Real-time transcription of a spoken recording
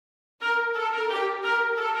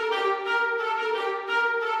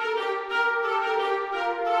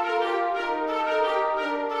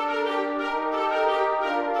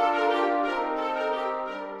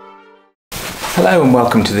Hello and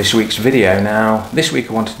welcome to this week's video. Now, this week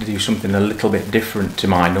I wanted to do something a little bit different to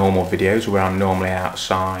my normal videos where I'm normally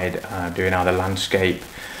outside doing either landscape,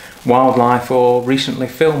 wildlife or recently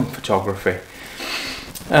film photography.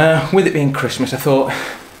 With it being Christmas, I thought,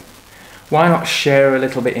 why not share a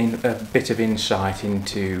bit of insight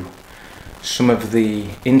into some of the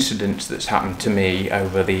incidents that's happened to me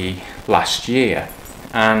over the last year.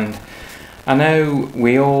 And I know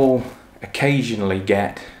we all occasionally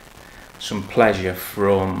get some pleasure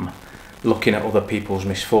from looking at other people's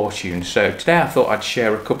misfortunes. So today I thought I'd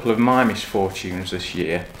share a couple of my misfortunes this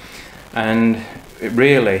year, and it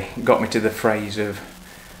really got me to the phrase of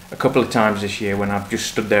a couple of times this year when I've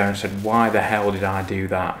just stood there and said, why the hell did I do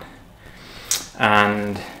that?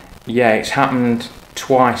 And yeah, it's happened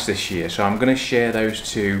twice this year, so I'm going to share those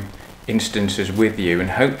two instances with you,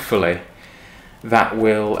 and hopefully that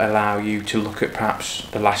will allow you to look at perhaps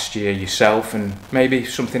the last year yourself, and maybe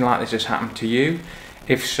something like this has happened to you.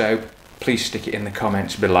 If so, please stick it in the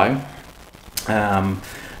comments below, and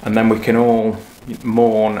then we can all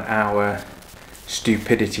mourn our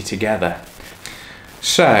stupidity together.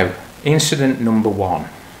 So, incident number one.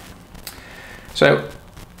 So,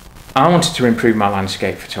 I wanted to improve my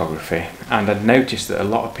landscape photography, and I'd noticed that a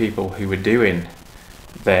lot of people who were doing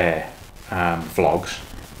their vlogs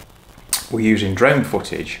were using drone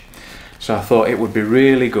footage. So I thought it would be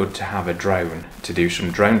really good to have a drone to do some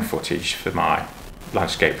drone footage for my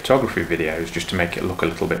landscape photography videos, just to make it look a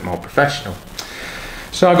little bit more professional.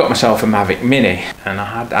 So I got myself a Mavic Mini, and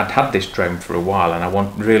I'd had this drone for a while, and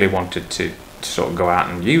I really wanted to sort of go out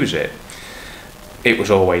and use it. It was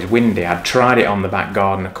always windy. I'd tried it on the back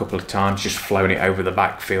garden a couple of times, just flown it over the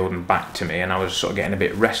backfield and back to me, and I was sort of getting a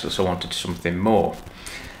bit restless. I wanted something more.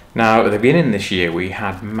 Now, at the beginning of this year, we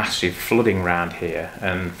had massive flooding around here,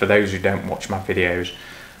 and for those who don't watch my videos,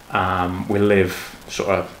 we live sort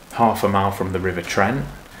of half a mile from the River Trent,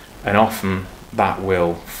 and often that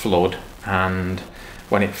will flood, and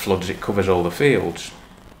when it floods it covers all the fields.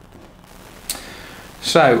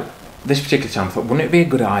 So this particular time I thought, wouldn't it be a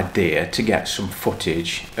good idea to get some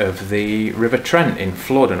footage of the River Trent in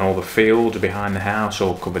flood and all the fields behind the house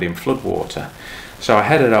all covered in flood water? So I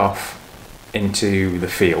headed off into the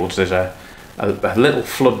fields. There's a little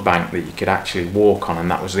flood bank that you could actually walk on,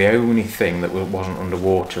 and that was the only thing that wasn't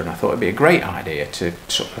underwater, and I thought it'd be a great idea to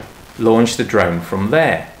sort of launch the drone from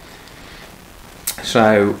there.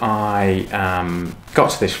 So I got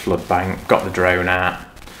to this flood bank, got the drone out,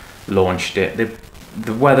 launched it.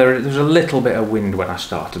 The weather, there was a little bit of wind when I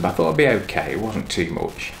started, but I thought it'd be okay, it wasn't too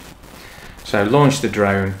much. So launched the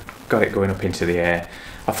drone, got it going up into the air.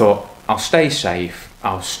 I thought, I'll stay safe,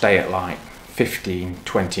 I'll stay at like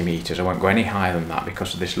 15-20 meters. I won't go any higher than that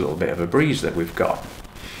because of this little bit of a breeze that we've got.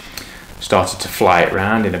 Started to fly it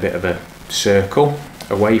around in a bit of a circle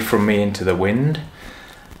away from me into the wind,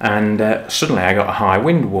 and suddenly I got a high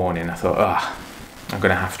wind warning. I thought, I'm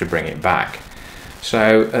going to have to bring it back.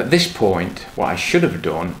 So at this point, what I should have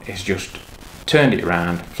done is just turned it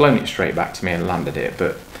around, flown it straight back to me and landed it,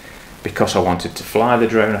 but because I wanted to fly the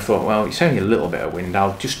drone, I thought, well, it's only a little bit of wind,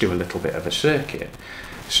 I'll just do a little bit of a circuit.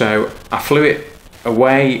 So I flew it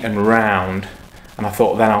away and round, and I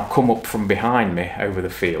thought then I'll come up from behind me over the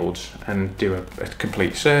fields and do a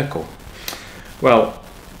complete circle. Well,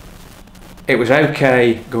 it was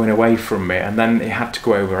okay going away from me, and then it had to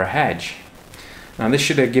go over a hedge. Now this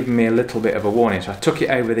should have given me a little bit of a warning, so I took it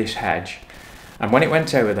over this hedge, and when it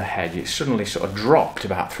went over the hedge it suddenly sort of dropped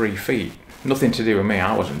about 3 feet. Nothing to do with me,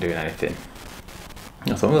 I wasn't doing anything.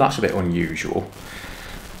 I thought, well, that's a bit unusual.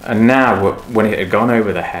 And now, when it had gone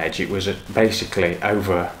over the hedge, it was basically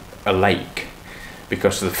over a lake,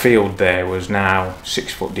 because the field there was now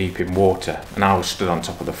 6 foot deep in water, and I was stood on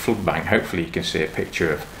top of the flood bank. Hopefully you can see a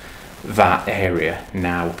picture of that area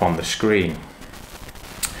now up on the screen.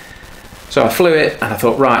 So I flew it, and I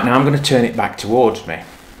thought, right, now I'm going to turn it back towards me.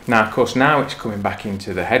 Now, of course, now it's coming back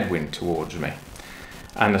into the headwind towards me,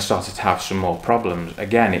 and I started to have some more problems.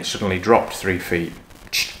 Again, it suddenly dropped 3 feet.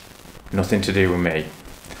 Nothing to do with me.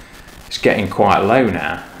 It's getting quite low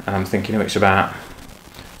now, and I'm thinking, oh, it's about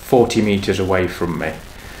 40 meters away from me.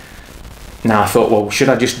 Now I thought, well, should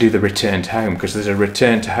I just do the return to home? Because there's a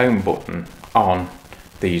return to home button on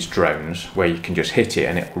these drones where you can just hit it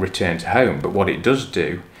and it will return to home. But what it does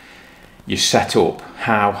do, you set up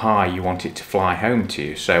how high you want it to fly home to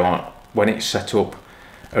you. So when it's set up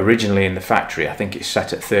originally in the factory, I think it's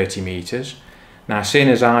set at 30 meters. Now, seeing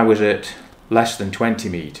as I was at less than 20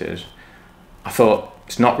 meters, I thought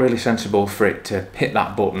it's not really sensible for it to hit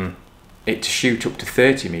that button, it to shoot up to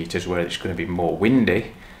 30 meters where it's going to be more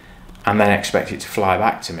windy, and then expect it to fly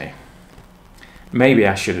back to me. Maybe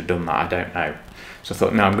I should have done that, I don't know. So I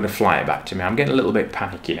thought, no, I'm going to fly it back to me. I'm getting a little bit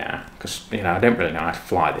panicky now because, you know, I don't really know how to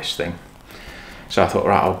fly this thing. So I thought,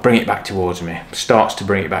 right, I'll bring it back towards me. Starts to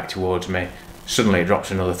bring it back towards me. Suddenly it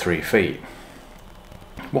drops another 3 feet.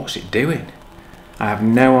 What's it doing? I have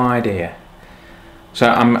no idea. So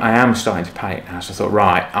I am starting to panic now. So I thought,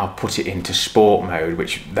 right, I'll put it into sport mode,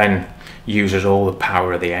 which then uses all the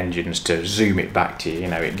power of the engines to zoom it back to you. You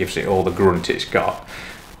know, it gives it all the grunt it's got.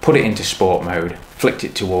 Put it into sport mode, flicked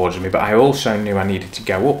it towards me, but I also knew I needed to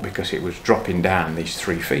go up because it was dropping down these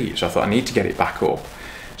 3 feet. So I thought I need to get it back up.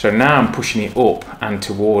 So now I'm pushing it up and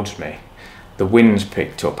towards me. The wind's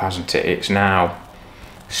picked up, hasn't it? It's now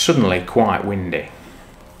suddenly quite windy.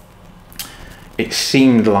 It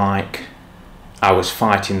seemed like I was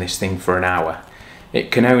fighting this thing for an hour. It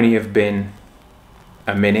can only have been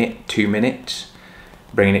a minute, 2 minutes,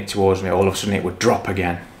 bringing it towards me. All of a sudden it would drop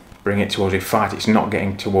again. Bring it towards me, fight. It's not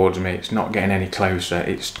getting towards me. It's not getting any closer.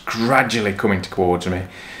 It's gradually coming towards me.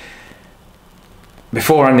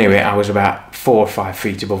 Before I knew it, I was about 4 or 5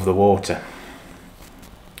 feet above the water.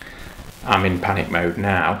 I'm in panic mode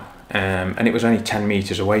now, and it was only 10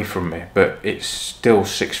 meters away from me, but it's still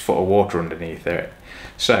 6 foot of water underneath it.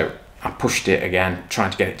 So I pushed it again,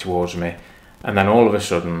 trying to get it towards me, and then all of a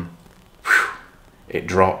sudden, whew, it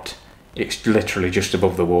dropped. It's literally just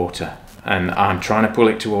above the water, and I'm trying to pull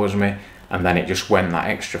it towards me, and then it just went that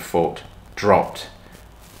extra foot, dropped.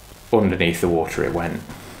 Underneath the water it went.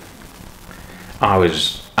 I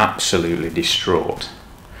was absolutely distraught.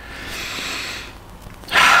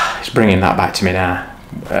 It's bringing that back to me now.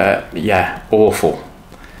 Yeah, awful.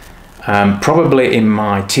 Probably in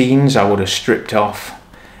my teens I would have stripped off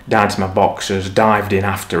down to my boxers, dived in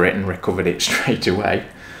after it and recovered it straight away.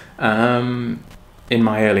 In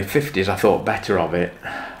my early 50s I thought better of it,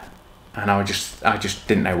 and I just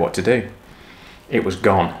didn't know what to do. It was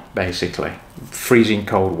gone, basically. Freezing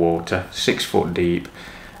cold water, 6 foot deep,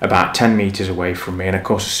 about 10 meters away from me, and of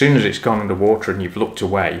course as soon as it's gone underwater and you've looked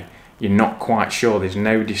away, you're not quite sure. There's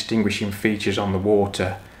no distinguishing features on the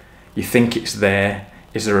water. You think it's there.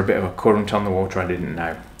 Is there a bit of a current on the water? I didn't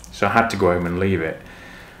know. So I had to go home and leave it,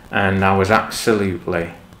 and I was absolutely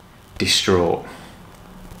distraught.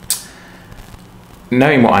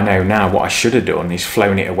 Knowing what I know now, what I should have done is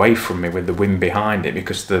flown it away from me with the wind behind it,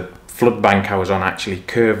 because the flood bank I was on actually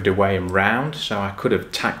curved away and round, so I could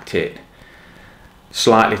have tacked it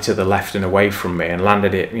slightly to the left and away from me and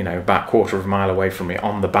landed it, you know, about 1/4 of a mile away from me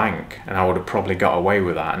on the bank, and I would have probably got away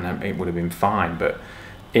with that and it would have been fine. But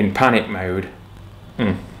in panic mode,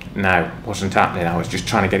 no, wasn't happening. I was just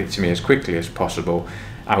trying to get it to me as quickly as possible.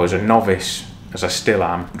 I was a novice, as I still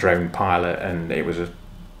am, drone pilot, and it was a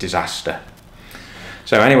disaster.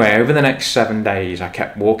 So anyway, over the next 7 days I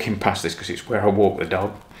kept walking past this, because it's where I walk the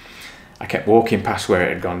dog. I kept walking past where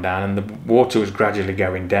it had gone down, and the water was gradually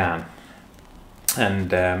going down.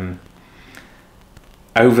 And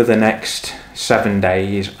over the next 7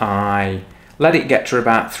 days I let it get to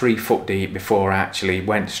about 3 foot deep before I actually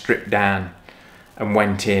stripped down and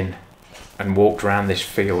went in and walked around this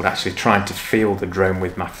field, actually trying to feel the drone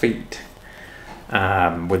with my feet,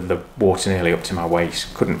 with the water nearly up to my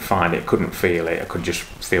waist. Couldn't find it, couldn't feel it. I could just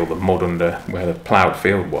feel the mud under where the ploughed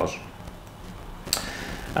field was.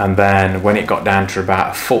 And then when it got down to about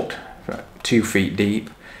 1 foot, 2 feet deep,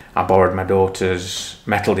 I borrowed my daughter's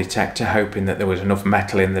metal detector, hoping that there was enough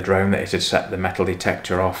metal in the drone that it had set the metal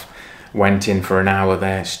detector off. Went in for an hour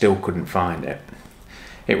there, still couldn't find it.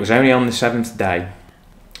 It was only on the 7th day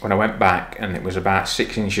when I went back, and it was about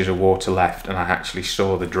 6 inches of water left, and I actually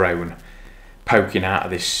saw the drone poking out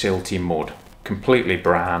of this silty mud, completely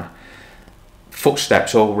brown.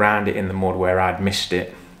 Footsteps all round it in the mud where I'd missed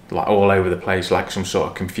it, like all over the place, like some sort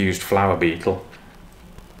of confused flower beetle.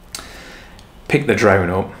 Picked the drone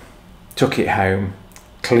up, took it home,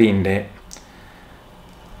 cleaned it,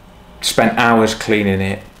 spent hours cleaning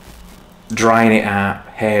it, drying it out,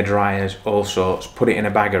 hair dryers, all sorts, put it in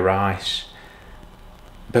a bag of rice.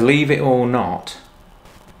 Believe it or not,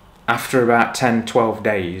 after about 10-12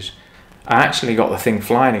 days, I actually got the thing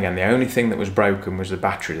flying again. The only thing that was broken was the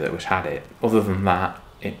battery that had it. Other than that,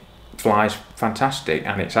 it flies fantastic,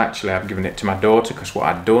 and it's actually, I've given it to my daughter, because what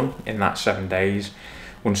I'd done in that 7 days,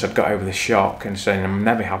 once I'd got over the shock and saying I'm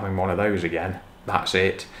never having one of those again, that's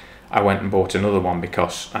it, I went and bought another one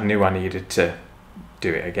because I knew I needed to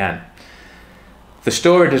do it again. The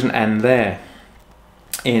story doesn't end there.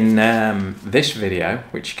 In this video,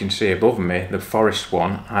 which you can see above me, the forest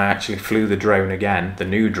one, I actually flew the drone again, the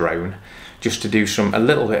new drone, just to do a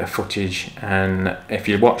little bit of footage, and if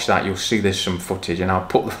you watch that you'll see there's some footage, and I'll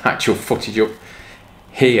put the actual footage up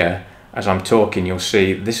here as I'm talking. You'll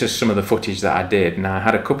see this is some of the footage that I did. Now I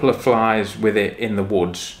had a couple of flies with it in the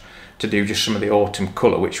woods to do just some of the autumn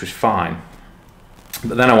colour, which was fine.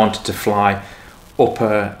 But then I wanted to fly up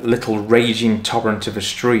a little raging torrent of a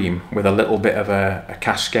stream with a little bit of a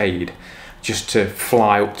cascade, just to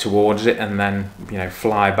fly up towards it and then, you know,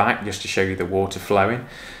 fly back just to show you the water flowing.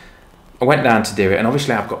 I went down to do it, and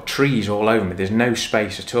obviously I've got trees all over me, there's no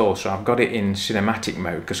space at all, so I've got it in cinematic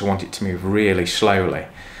mode because I want it to move really slowly.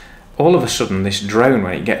 All of a sudden this drone,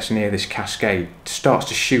 when it gets near this cascade, starts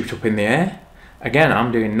to shoot up in the air. Again,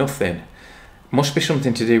 I'm doing nothing. Must be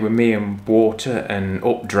something to do with me and water and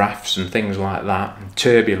updrafts and things like that, and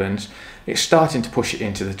turbulence. It's starting to push it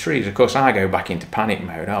into the trees. Of course, I go back into panic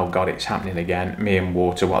mode. Oh God, it's happening again. Me and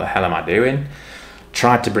water, what the hell am I doing?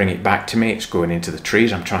 Tried to bring it back to me, it's going into the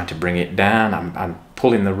trees. I'm trying to bring it down. I'm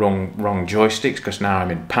pulling the wrong joysticks because now I'm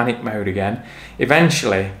in panic mode again.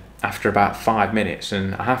 Eventually, after about 5 minutes,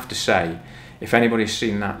 and I have to say, if anybody's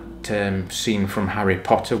seen that scene from Harry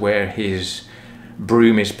Potter where his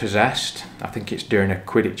broom is possessed, I think it's during a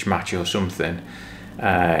Quidditch match or something.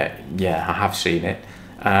 Yeah, I have seen it.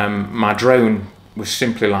 My drone was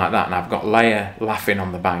simply like that, and I've got Leia laughing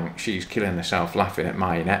on the bank. She's killing herself laughing at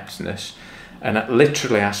my ineptness. And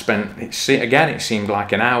literally I spent, again it seemed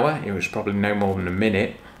like an hour, it was probably no more than a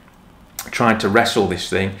minute, trying to wrestle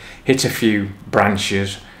this thing, hit a few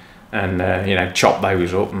branches and you know, chop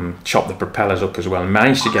those up and chop the propellers up as well, and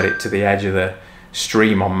managed to get it to the edge of the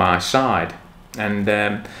stream on my side. And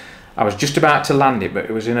I was just about to land it, but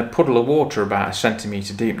it was in a puddle of water about a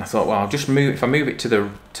centimetre deep, and I thought, well, I'll just move, if I move it to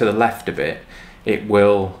the left a bit, it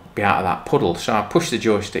will be out of that puddle. So I pushed the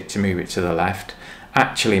joystick to move it to the left,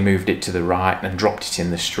 actually moved it to the right and dropped it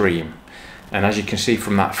in the stream. And as you can see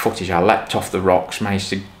from that footage, I leapt off the rocks,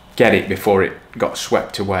 managed to get it before it got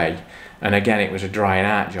swept away. And again, it was a drying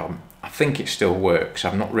out job. I think it still works.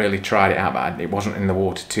 I've not really tried it out, but it wasn't in the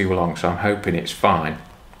water too long, so I'm hoping it's fine.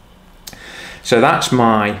 So that's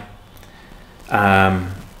my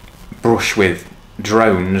brush with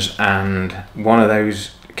drones, and one of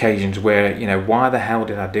those occasions where, you know, why the hell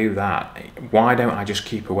did I do that? Why don't I just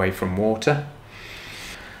keep away from water?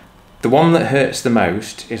 The one that hurts the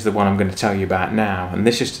most is the one I'm going to tell you about now, and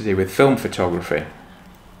this is to do with film photography.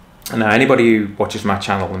 Now, anybody who watches my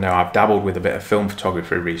channel will know I've dabbled with a bit of film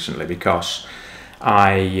photography recently because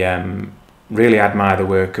I really admire the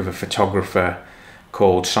work of a photographer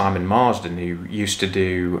called Simon Marsden, who used to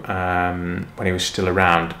do, when he was still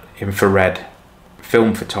around, infrared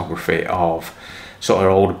film photography of sort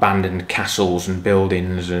of old abandoned castles and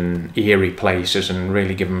buildings and eerie places, and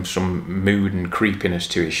really give them some mood and creepiness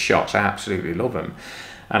to his shots. I absolutely love them.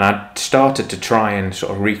 And I started to try and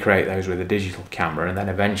sort of recreate those with a digital camera, and then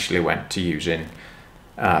eventually went to using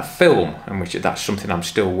film, and which that's something I'm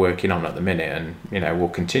still working on at the minute, and you know, will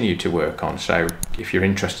continue to work on. So if you're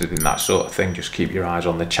interested in that sort of thing, just keep your eyes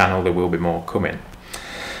on the channel, there will be more coming.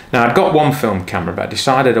 Now, I'd got one film camera, but I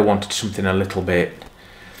decided I wanted something a little bit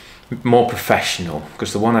more professional,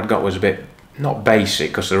 because the one I'd got was a bit, not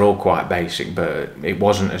basic, because they're all quite basic, but it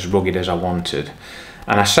wasn't as rugged as I wanted.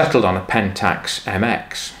 And I settled on a Pentax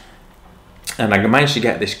MX, and I managed to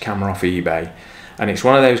get this camera off eBay. And it's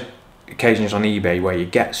one of those occasions on eBay where you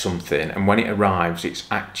get something, and when it arrives it's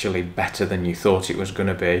actually better than you thought it was going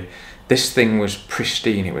to be. This thing was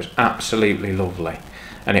pristine, it was absolutely lovely,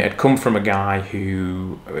 and it had come from a guy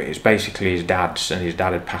who, it's basically his dad's, and his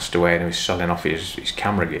dad had passed away and he was selling off his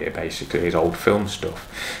camera gear, basically his old film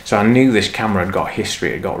stuff. So I knew this camera had got history,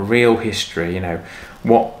 it had got real history, you know,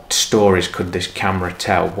 what stories could this camera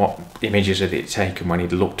tell, what images had it taken when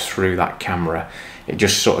he'd looked through that camera. It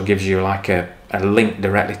just sort of gives you like a link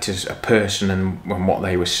directly to a person and what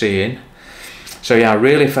they were seeing. So yeah, I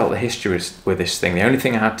really felt the history with this thing. The only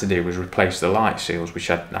thing I had to do was replace the light seals, which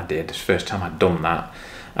I did. It's the first time I'd done that.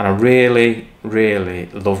 And I really, really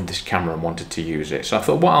loved this camera and wanted to use it. So I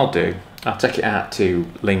thought, what I'll do, I'll take it out to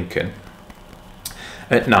Lincoln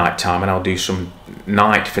at night time, and I'll do some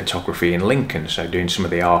night photography in Lincoln. So doing some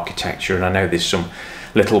of the architecture, and I know there's some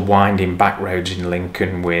little winding back roads in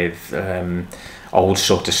Lincoln with old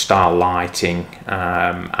sort of style lighting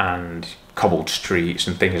and cobbled streets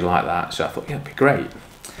and things like that. So I thought, yeah, it'd be great.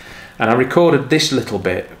 And I recorded this little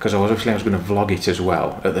bit because I was going to vlog it as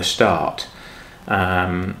well at the start.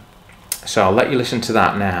 So I'll let you listen to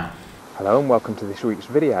that now. Hello and welcome to this week's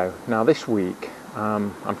video. Now this week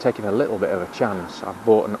I'm taking a little bit of a chance. I've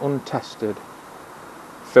bought an untested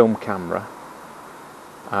film camera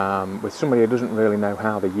with somebody who doesn't really know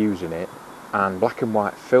how they're using it, and black and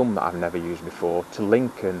white film that I've never used before, to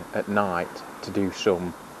Lincoln at night to do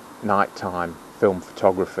some nighttime film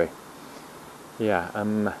photography. Yeah,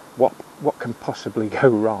 what can possibly go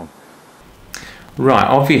wrong? Right,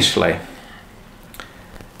 obviously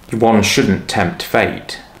one shouldn't tempt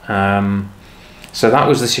fate, So that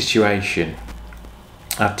was the situation.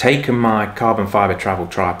 I'd taken my carbon fibre travel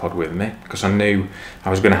tripod with me because I knew I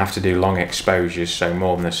was going to have to do long exposures, so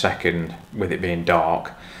more than a second with it being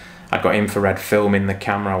dark. I'd got infrared film in the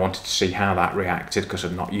camera. I wanted to see how that reacted because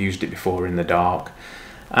I'd not used it before in the dark.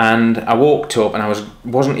 And I walked up, and I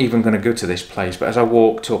wasn't even going to go to this place, but as I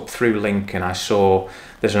walked up through Lincoln, I saw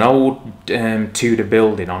there's an old Tudor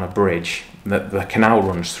building on a bridge that the canal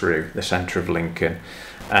runs through the centre of Lincoln.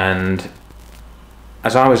 And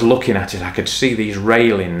as I was looking at it, I could see these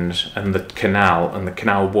railings and the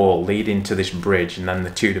canal wall leading to this bridge, and then the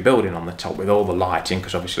Tudor building on the top with all the lighting,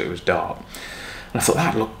 because obviously it was dark. And I thought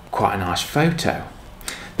that looked quite a nice photo.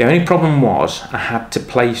 The only problem was I had to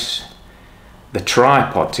place the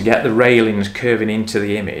tripod to get the railings curving into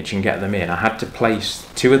the image and get them in. I had to place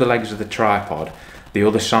two of the legs of the tripod the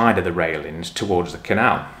other side of the railings towards the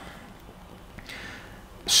canal.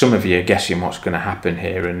 Some of you are guessing what's going to happen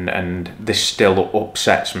here, and this still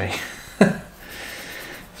upsets me.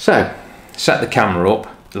 So, set the camera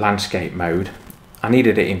up, landscape mode. I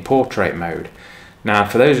needed it in portrait mode. Now,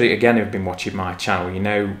 for those of you, again, who've been watching my channel, you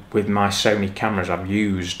know with my Sony cameras I've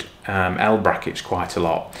used L brackets quite a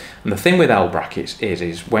lot. And the thing with L brackets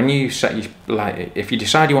is when you set if you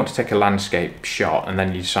decide you want to take a landscape shot and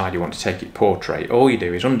then you decide you want to take it portrait, all you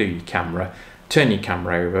do is undo your camera, turn your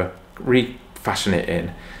camera over, refasten it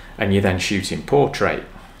in, and you then shoot in portrait.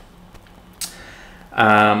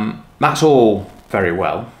 That's all very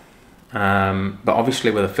well, but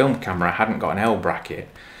obviously with a film camera I hadn't got an L bracket.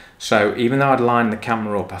 So even though I'd lined the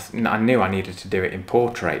camera up, I knew I needed to do it in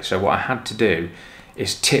portrait. So what I had to do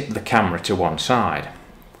is tip the camera to one side.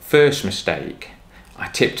 First mistake, I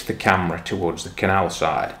tipped the camera towards the canal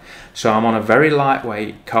side. So I'm on a very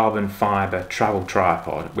lightweight carbon fibre travel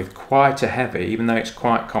tripod with quite a heavy, even though it's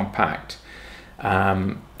quite compact,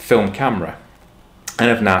 film camera.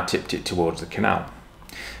 And I've now tipped it towards the canal.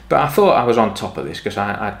 But I thought I was on top of this because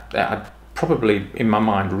I'd probably in my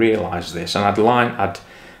mind realised this, and I'd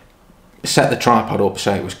set the tripod up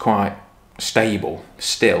so it was quite stable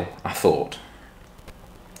still, I thought.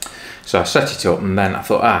 So I set it up, and then I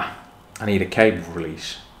thought, I need a cable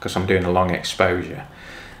release because I'm doing a long exposure.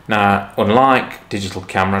 Now, unlike digital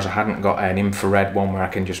cameras, I hadn't got an infrared one where I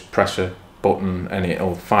can just press a button and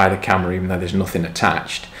it'll fire the camera even though there's nothing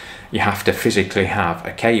attached. You have to physically have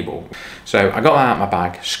a cable. So I got that out of my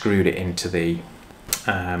bag, screwed it into the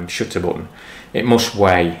shutter button. It must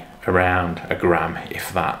weigh around a gram,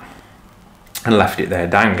 if that, and left it there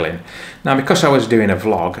dangling. Now, because I was doing a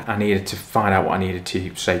vlog, I needed to find out what I needed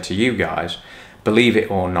to say to you guys. Believe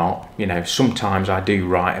it or not, you know, sometimes I do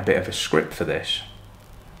write a bit of a script for this.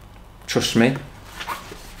 Trust me,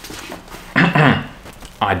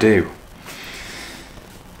 I do.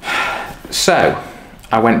 So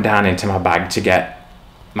I went down into my bag to get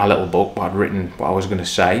my little book, what I'd written, what I was going to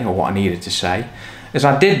say or what I needed to say. As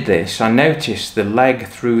I did this, I noticed the leg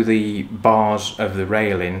through the bars of the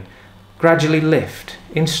railing gradually lift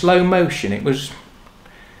in slow motion. It was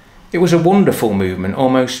a wonderful movement,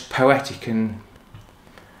 almost poetic and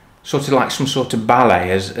sort of like some sort of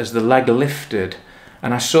ballet as the leg lifted,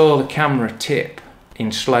 and I saw the camera tip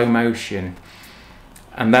in slow motion,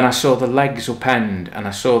 and then I saw the legs upend, and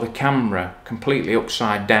I saw the camera completely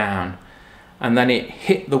upside down, and then it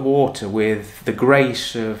hit the water with the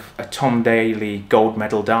grace of a Tom Daley gold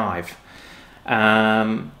medal dive.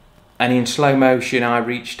 And in slow motion I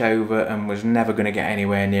reached over and was never going to get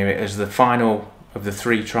anywhere near it as the final of the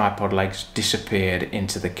three tripod legs disappeared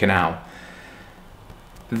into the canal.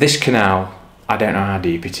 This canal, I don't know how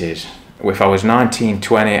deep it is. If I was 19,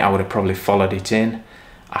 20, I would have probably followed it in.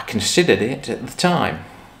 I considered it at the time.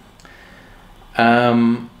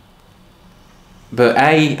 But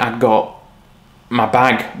I'd got, my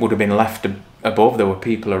bag would have been left above. There were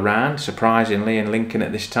people around, surprisingly. In Lincoln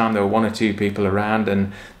at this time there were one or two people around,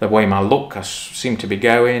 and the way my look seemed to be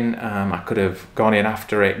going, I could have gone in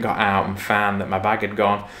after it, got out and found that my bag had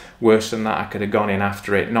gone. Worse than that, I could have gone in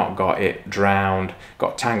after it, not got it, drowned,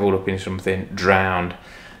 got tangled up in something, drowned.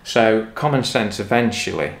 So common sense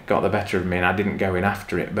eventually got the better of me and I didn't go in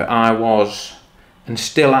after it. But I was, and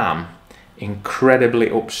still am, incredibly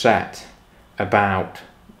upset about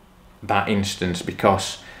that instance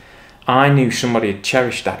because I knew somebody had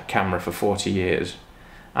cherished that camera for 40 years.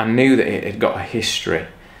 I knew that it had got a history.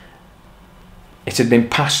 It had been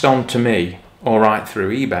passed on to me, all right,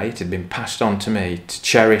 through eBay. It had been passed on to me to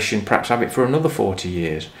cherish and perhaps have it for another 40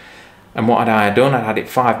 years. And what had I done? I'd had it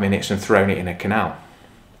 5 minutes and thrown it in a canal.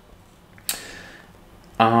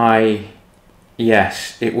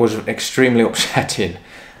 Yes, it was extremely upsetting.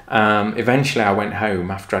 Eventually I went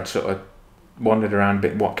home after I'd sort of wandered around a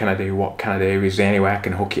bit. What can I do? What can I do? Is there any way I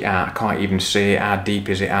can hook it out? I can't even see it. How deep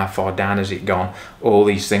is it? How far down has it gone? All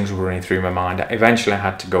these things were running through my mind. Eventually I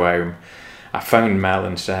had to go home. I phoned Mel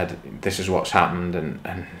and said, this is what's happened,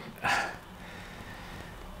 and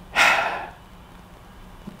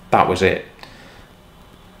that was it.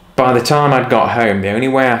 By the time I'd got home, the only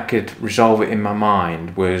way I could resolve it in my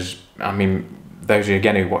mind was, I mean, those of you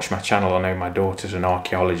again who watch my channel, I know my daughter's an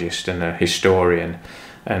archaeologist and a historian,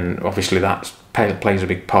 and obviously that plays a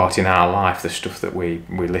big part in our life, the stuff that we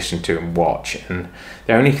listen to and watch. And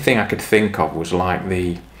the only thing I could think of was like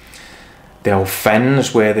the old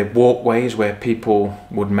fens, where the walkways where people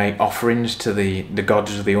would make offerings to the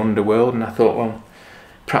gods of the underworld. And I thought, well,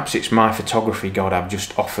 perhaps it's my photography god I've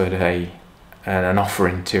just offered an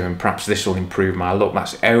offering to, and perhaps this will improve my look.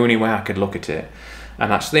 That's the only way I could look at it,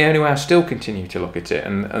 and that's the only way I still continue to look at it.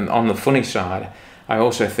 And on the funny side, I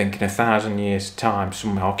also think in 1,000 years time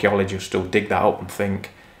some archaeologists will still dig that up and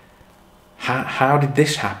think, how did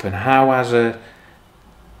this happen? How has a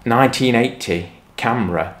 1980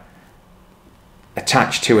 camera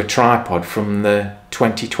attached to a tripod from the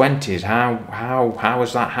 2020s? How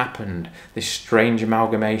has that happened? This strange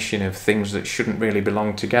amalgamation of things that shouldn't really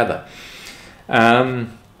belong together.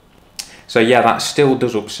 So yeah, that still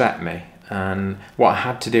does upset me, and what I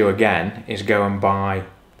had to do again is go and buy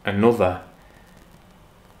another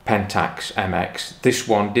Pentax MX. This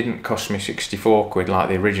one didn't cost me 64 quid like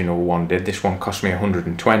the original one did. This one cost me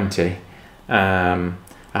 120. I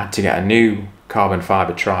had to get a new carbon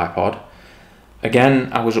fibre tripod. Again,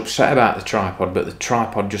 I was upset about the tripod, but the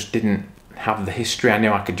tripod just didn't have the history. I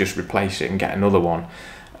knew I could just replace it and get another one.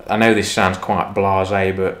 I know this sounds quite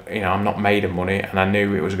blasé, but you know, I'm not made of money, and I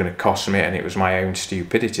knew it was going to cost me, and it was my own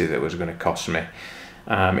stupidity that was going to cost me.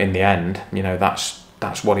 In the end, you know, that's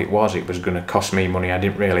what it was. It was going to cost me money I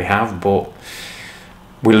didn't really have, but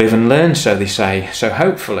we live and learn, so they say. So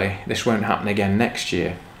hopefully this won't happen again next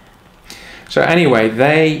year. So anyway,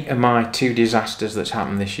 they are my two disasters that's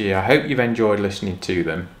happened this year. I hope you've enjoyed listening to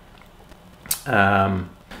them. Now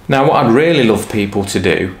what I'd really love people to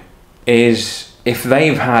do is, if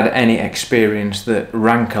they've had any experience that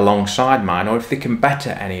rank alongside mine, or if they can better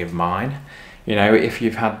any of mine, you know, if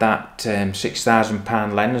you've had that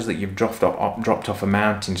 £6,000 lens that you've dropped off a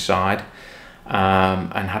mountainside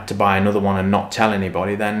and had to buy another one and not tell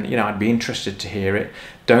anybody, then, you know, I'd be interested to hear it.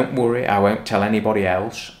 Don't worry, I won't tell anybody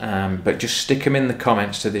else, but just stick them in the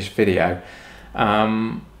comments to this video.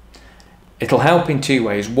 It'll help in two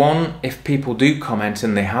ways. One, if people do comment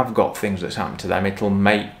and they have got things that's happened to them, it'll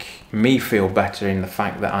make me feel better in the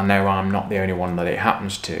fact that I know I'm not the only one that it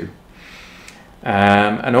happens to.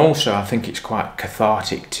 And also I think it's quite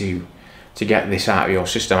cathartic to get this out of your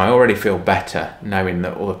system. I already feel better knowing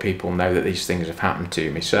that other people know that these things have happened to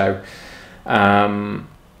me. So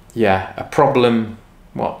yeah, a problem,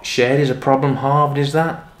 what, shared is a problem halved, is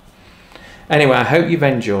that? Anyway, I hope you've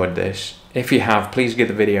enjoyed this. If you have, please give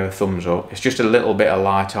the video a thumbs up. It's just a little bit of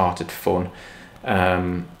light-hearted fun.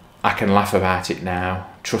 I can laugh about it now,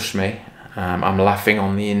 trust me. I'm laughing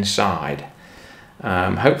on the inside.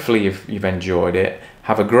 Hopefully you've enjoyed it.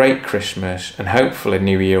 Have a great Christmas, and hopefully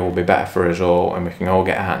New Year will be better for us all, and we can all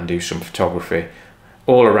get out and do some photography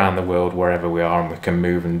all around the world, wherever we are, and we can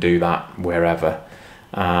move and do that wherever.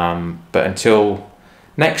 But until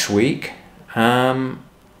next week,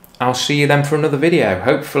 I'll see you then for another video.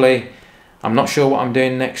 Hopefully, I'm not sure what I'm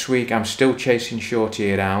doing next week. I'm still chasing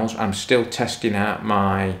short-eared owls. I'm still testing out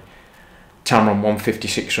my Tamron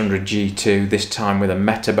 150-600 G2, this time with a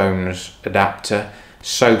Metabones adapter.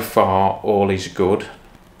 So far, all is good.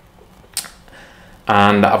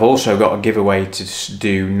 And I've also got a giveaway to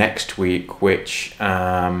do next week, which,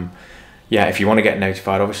 yeah, if you want to get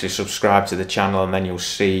notified, obviously subscribe to the channel, and then you'll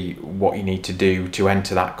see what you need to do to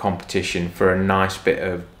enter that competition for a nice bit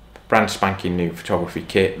of brand spanking new photography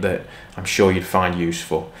kit that I'm sure you'd find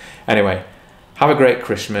useful. Anyway, have a great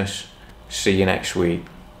Christmas. See you next week.